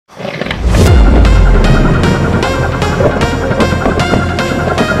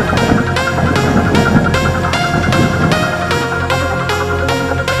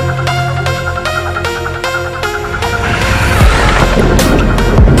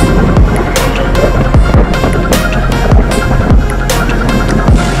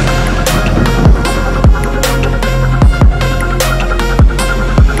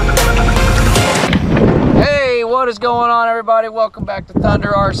everybody, welcome back to Thunder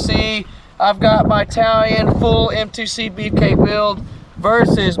RC. I've got my Talion full M2C beefcake build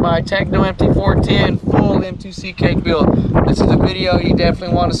versus my Tekno MT410 full M2C cake build. This is a video you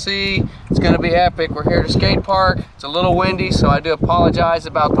definitely want to see. It's going to be epic. We're here to skate park. It's a little windy, so I do apologize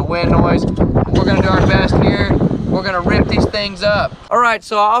about the wind noise. We're going to do our best here. We're going to rip these things up. All right,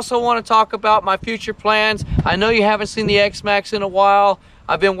 so I also want to talk about my future plans. I know you haven't seen the Xmaxx in a while.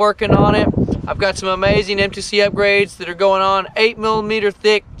 I've been working on it. I've got some amazing M2C upgrades that are going on. 8mm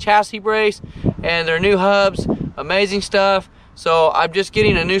thick chassis brace and their new hubs. Amazing stuff. So I'm just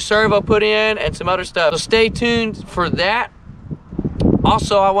getting a new servo put in and some other stuff. So stay tuned for that.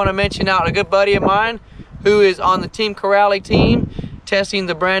 Also, I want to mention out a good buddy of mine who is on the Team Corally team testing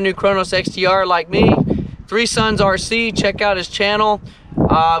the brand new Kronos XTR like me. Three Sons RC. Check out his channel.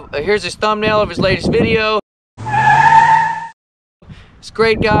 Here's his thumbnail of his latest video. He's a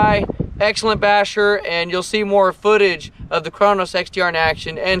great guy, excellent basher, and you'll see more footage of the Kronos XTR in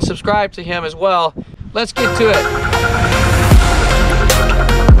action, and subscribe to him as well. Let's get to it.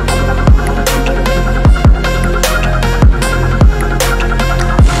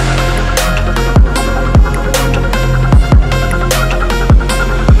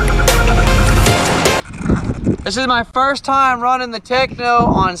 This is my first time running the Tekno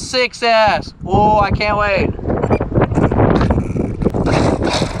on 6S. Oh, I can't wait.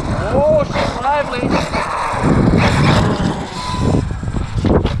 Oh, she's lively.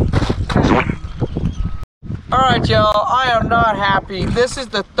 All right, y'all, I am not happy. This is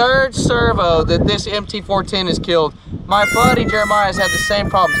the third servo that this MT410 has killed. My buddy Jeremiah has had the same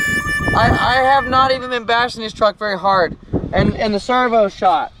problems. I have not even been bashing this truck very hard, and the servo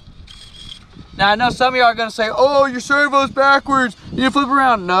shot. Now, I know some of y'all are gonna say, oh, your servo's backwards, you flip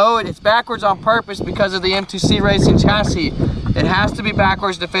around. No, it's backwards on purpose because of the M2C Racing chassis. It has to be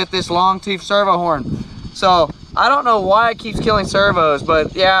backwards to fit this long tooth servo horn. So, I don't know why it keeps killing servos,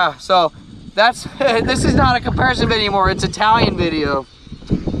 but yeah, so that's, this is not a comparison video anymore, it's a Talion video.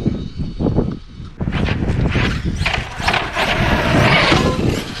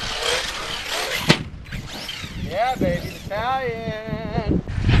 Yeah, baby, the Talion.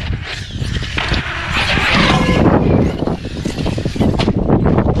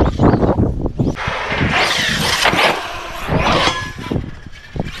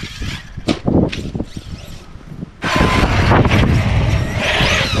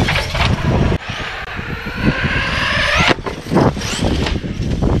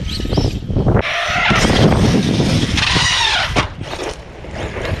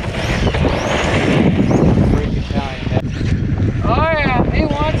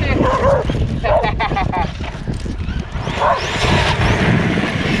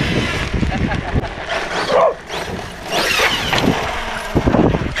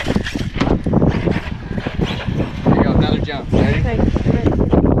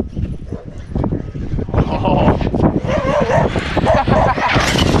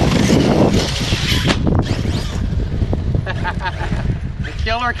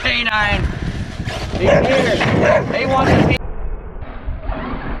 Killer canine. He's here. He wants to be.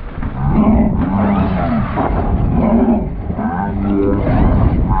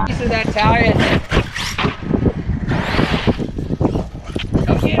 Piece of that Talion.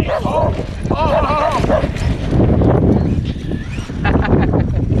 Go get it. Oh, oh, oh.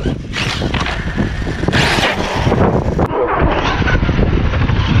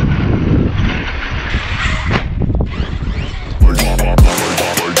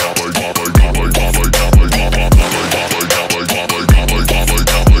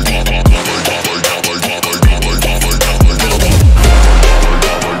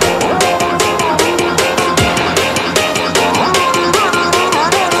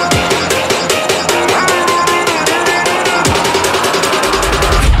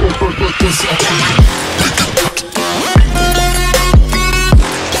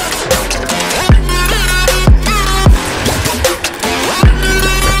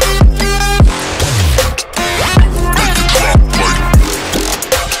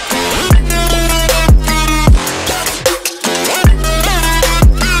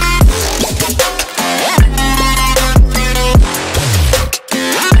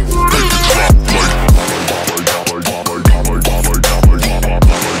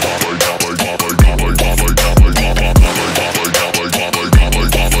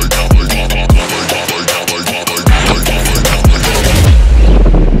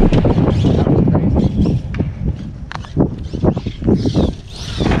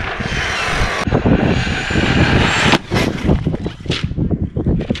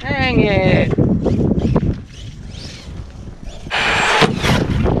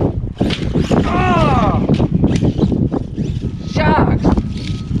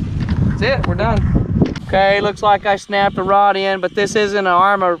 that's it, we're done. Okay, looks like I snapped a rod in, but this isn't an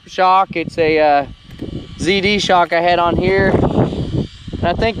Arrma shock, it's a ZD shock I had on here. And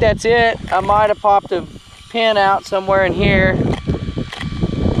I think that's it. I might have popped a pin out somewhere in here.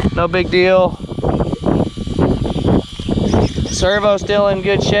 No big deal. Servo still in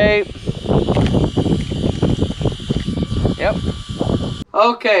good shape. Yep.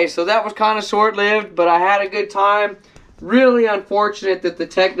 Okay, so that was kind of short-lived, but I had a good time. Really unfortunate that the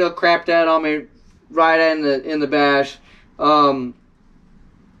Tekno crapped out on me right in the bash. You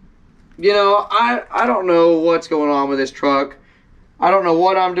know, I don't know what's going on with this truck. I don't know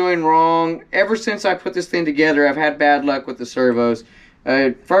what I'm doing wrong. Ever since I put this thing together, I've had bad luck with the servos.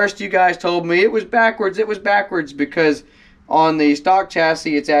 First, you guys told me it was backwards because on the stock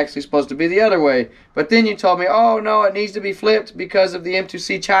chassis, it's actually supposed to be the other way. But then you told me, oh no, it needs to be flipped because of the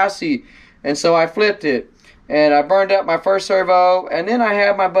M2C chassis. And so I flipped it. And I burned up my first servo. And then I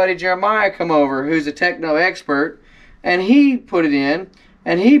had my buddy Jeremiah come over, who's a Tekno expert. And he put it in.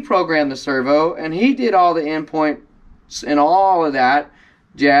 And he programmed the servo. And he did all the endpoints and all of that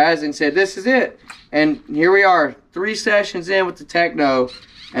jazz. And said, this is it. And here we are, 3 sessions in with the Tekno.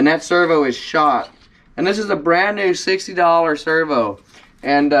 And that servo is shot. And this is a brand new $60 servo.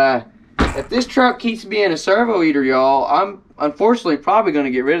 And if this truck keeps being a servo eater, y'all, I'm unfortunately probably going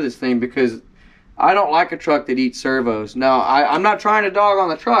to get rid of this thing because I don't like a truck that eats servos. Now, I'm not trying to dog on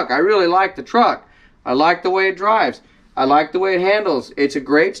the truck. I really like the truck. I like the way it drives. I like the way it handles. It's a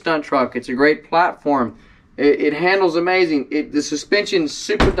great stunt truck. It's a great platform. It handles amazing. The suspension's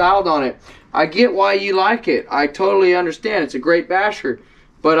super dialed on it. I get why you like it. I totally understand. It's a great basher.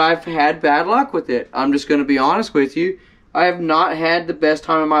 But I've had bad luck with it. I'm just going to be honest with you. I have not had the best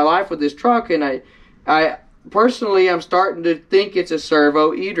time of my life with this truck, and I personally am starting to think it's a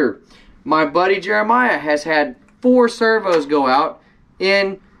servo eater. My buddy Jeremiah has had 4 servos go out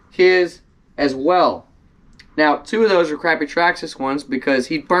in his as well. Now, 2 of those are crappy Traxxas ones because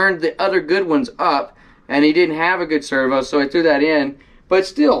he burned the other good ones up, and he didn't have a good servo, so I threw that in. But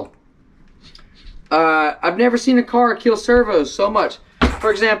still, I've never seen a car kill servos so much.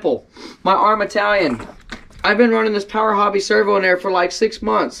 For example, my Arrma Talion. I've been running this Power Hobby servo in there for like 6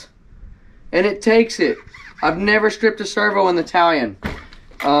 months. And it takes it. I've never stripped a servo in the Talion.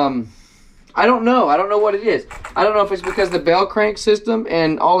 I don't know. I don't know what it is. I don't know if it's because the bell crank system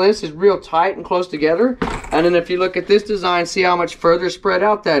and all this is real tight and close together. And then if you look at this design, see how much further spread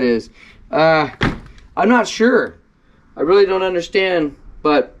out that is. I'm not sure. I really don't understand.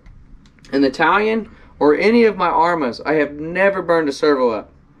 But in the Talion or any of my Arrmas, I have never burned a servo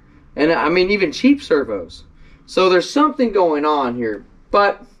up. And I mean, even cheap servos. So there's something going on here.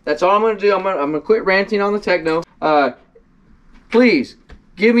 But that's all I'm going to do. I'm going to quit ranting on the Tekno. Please,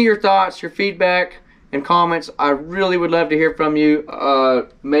 give me your thoughts, your feedback, and comments. I really would love to hear from you.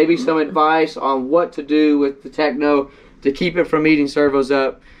 Maybe some advice on what to do with the Tekno to keep it from eating servos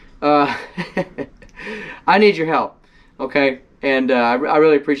up. I need your help, okay? And I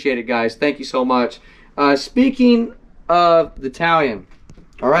really appreciate it, guys. Thank you so much. Speaking of the Talion,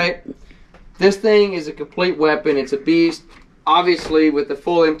 all right, this thing is a complete weapon. It's a beast. Obviously, with the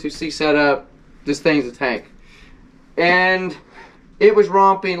full M2C setup, this thing's a tank. And it was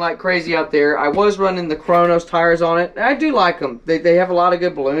romping like crazy out there. I was running the Kronos tires on it. I do like them. They have a lot of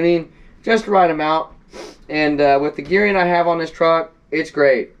good ballooning, just the right amount. And with the gearing I have on this truck, it's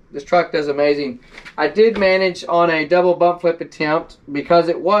great. This truck does amazing. I did manage on a double bump flip attempt because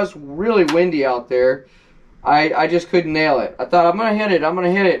it was really windy out there. I just couldn't nail it. I thought, I'm going to hit it. I'm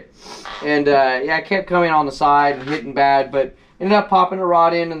going to hit it. And yeah, I kept coming on the side and hitting bad, but ended up popping a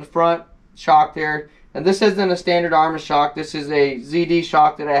rod in the front shock there. And this isn't a standard Arrma shock. This is a ZD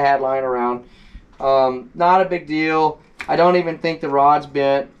shock that I had lying around. Not a big deal. I don't even think the rod's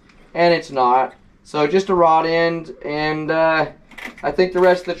bent, and it's not. So just a rod end, and I think the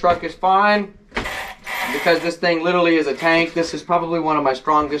rest of the truck is fine because this thing literally is a tank. This is probably one of my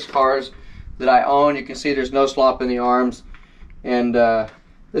strongest cars that I own. You can see there's no slop in the arms, and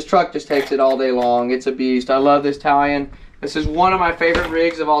this truck just takes it all day long. It's a beast. I love this Talion. This is one of my favorite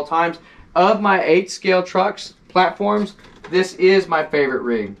rigs of all times. Of my 8-scale trucks, platforms, this is my favorite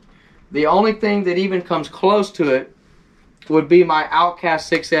rig. The only thing that even comes close to it would be my Outcast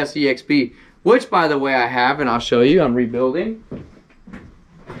 6S EXP, which, by the way, I have, and I'll show you. I'm rebuilding.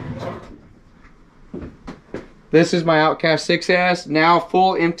 This is my Outcast 6S, now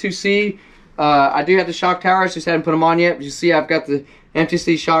full M2C. I do have the shock towers, just haven't put them on yet. But you see I've got the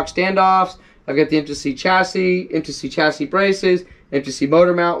M2C shock standoffs. I've got the M2C chassis braces, M2C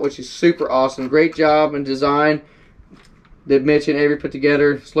motor mount, which is super awesome. Great job and design that Mitch and Avery put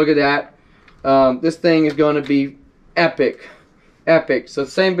together. Just look at that. This thing is going to be epic. epic. So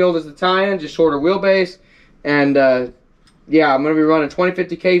the same build as the Talion, just shorter wheelbase. And yeah, I'm going to be running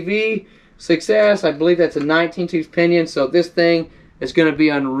 2050 KV 6S. I believe that's a 19-tooth pinion. So this thing is going to be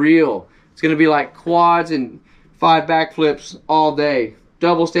unreal. It's going to be like quads and 5 backflips all day.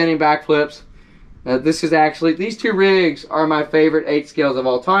 Double standing backflips. This is actually, these two rigs are my favorite 8 scales of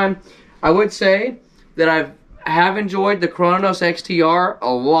all time. I would say that I have enjoyed the Kronos XTR a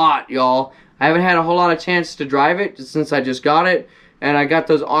lot, y'all. I haven't had a whole lot of chance to drive it since I just got it. And I got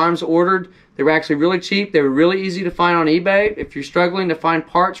those arms ordered. They were actually really cheap. They were really easy to find on eBay. If you're struggling to find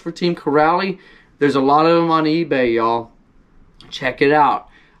parts for Team Corally, there's a lot of them on eBay, y'all. Check it out.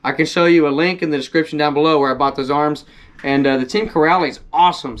 I can show you a link in the description down below where I bought those arms. And the Team Corally is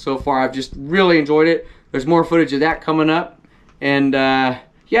awesome so far. I've just really enjoyed it. There's more footage of that coming up. And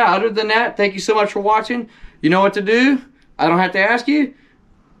yeah, other than that, thank you so much for watching. You know what to do. I don't have to ask you.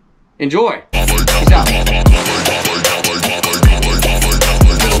 Enjoy. Peace out.